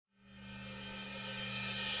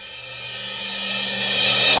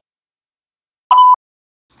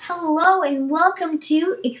and welcome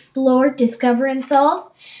to Explore, Discover, and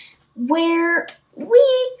Solve, where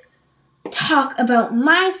we talk about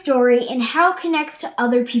my story and how it connects to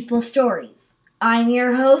other people's stories. I'm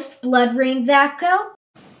your host, Blood Rain Zapko.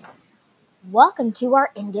 Welcome to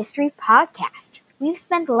our industry podcast. We've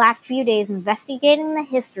spent the last few days investigating the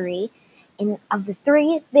history of the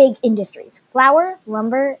three big industries, flour,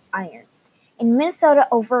 lumber, iron, in Minnesota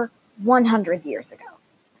over 100 years ago.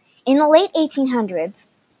 In the late 1800s,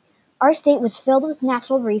 our state was filled with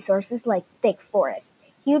natural resources like thick forests,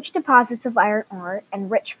 huge deposits of iron ore, and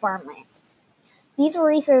rich farmland. These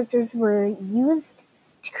resources were used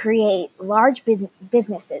to create large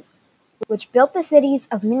businesses, which built the cities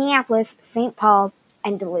of Minneapolis, St. Paul,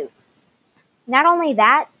 and Duluth. Not only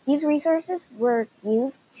that, these resources were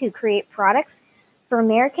used to create products for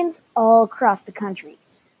Americans all across the country.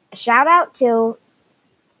 A shout out to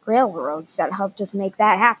railroads that helped us make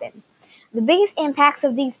that happen. The biggest impacts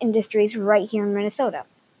of these industries were right here in Minnesota.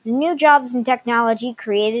 The new jobs and technology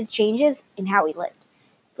created changes in how we lived.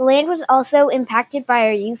 The land was also impacted by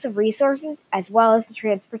our use of resources as well as the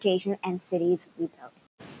transportation and cities we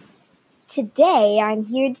built. Today, I'm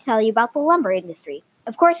here to tell you about the lumber industry.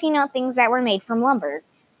 Of course, you know things that were made from lumber.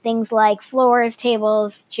 Things like floors,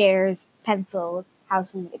 tables, chairs, pencils,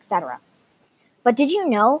 houses, etc. But did you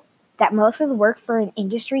know that most of the work for an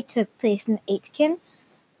industry took place in Aitken?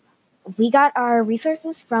 We got our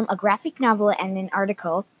resources from a graphic novel and an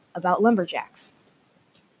article about lumberjacks.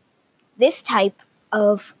 This type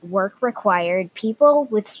of work required people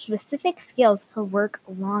with specific skills to work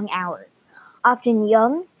long hours. Often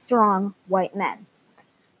young, strong, white men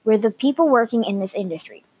were the people working in this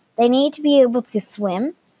industry. They needed to be able to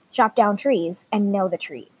swim, chop down trees, and know the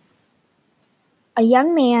trees. A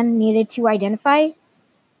young man needed to identify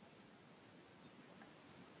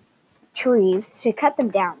trees to cut them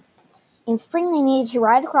down. In spring, they needed to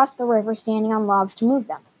ride across the river standing on logs to move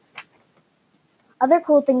them. Other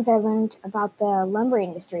cool things I learned about the lumber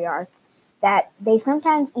industry are that they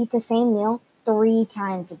sometimes eat the same meal 3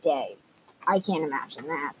 times a day. I can't imagine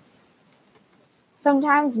that.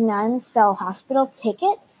 Sometimes nuns sell hospital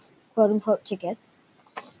tickets, quote-unquote tickets,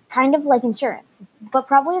 kind of like insurance. But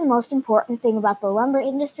probably the most important thing about the lumber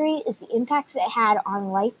industry is the impacts it had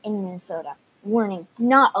on life in Minnesota. Warning,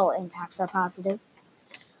 not all impacts are positive.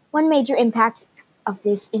 One major impact of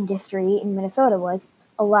this industry in Minnesota was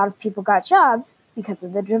a lot of people got jobs because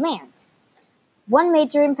of the demand. One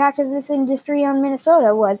major impact of this industry on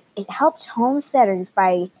Minnesota was it helped homesteaders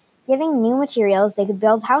by giving new materials they could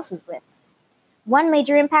build houses with. One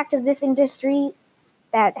major impact of this industry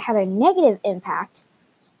that had a negative impact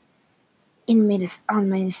on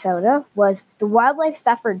Minnesota was the wildlife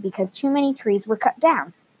suffered because too many trees were cut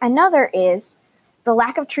down. Another is the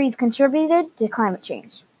lack of trees contributed to climate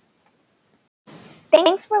change.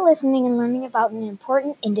 Thanks for listening and learning about an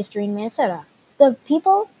important industry in Minnesota. The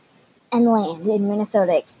people and land in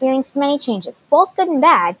Minnesota experienced many changes, both good and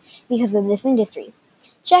bad, because of this industry.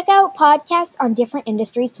 Check out podcasts on different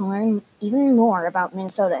industries to learn even more about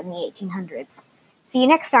Minnesota in the 1800s. See you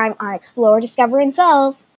next time on Explore, Discover, and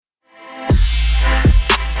Solve!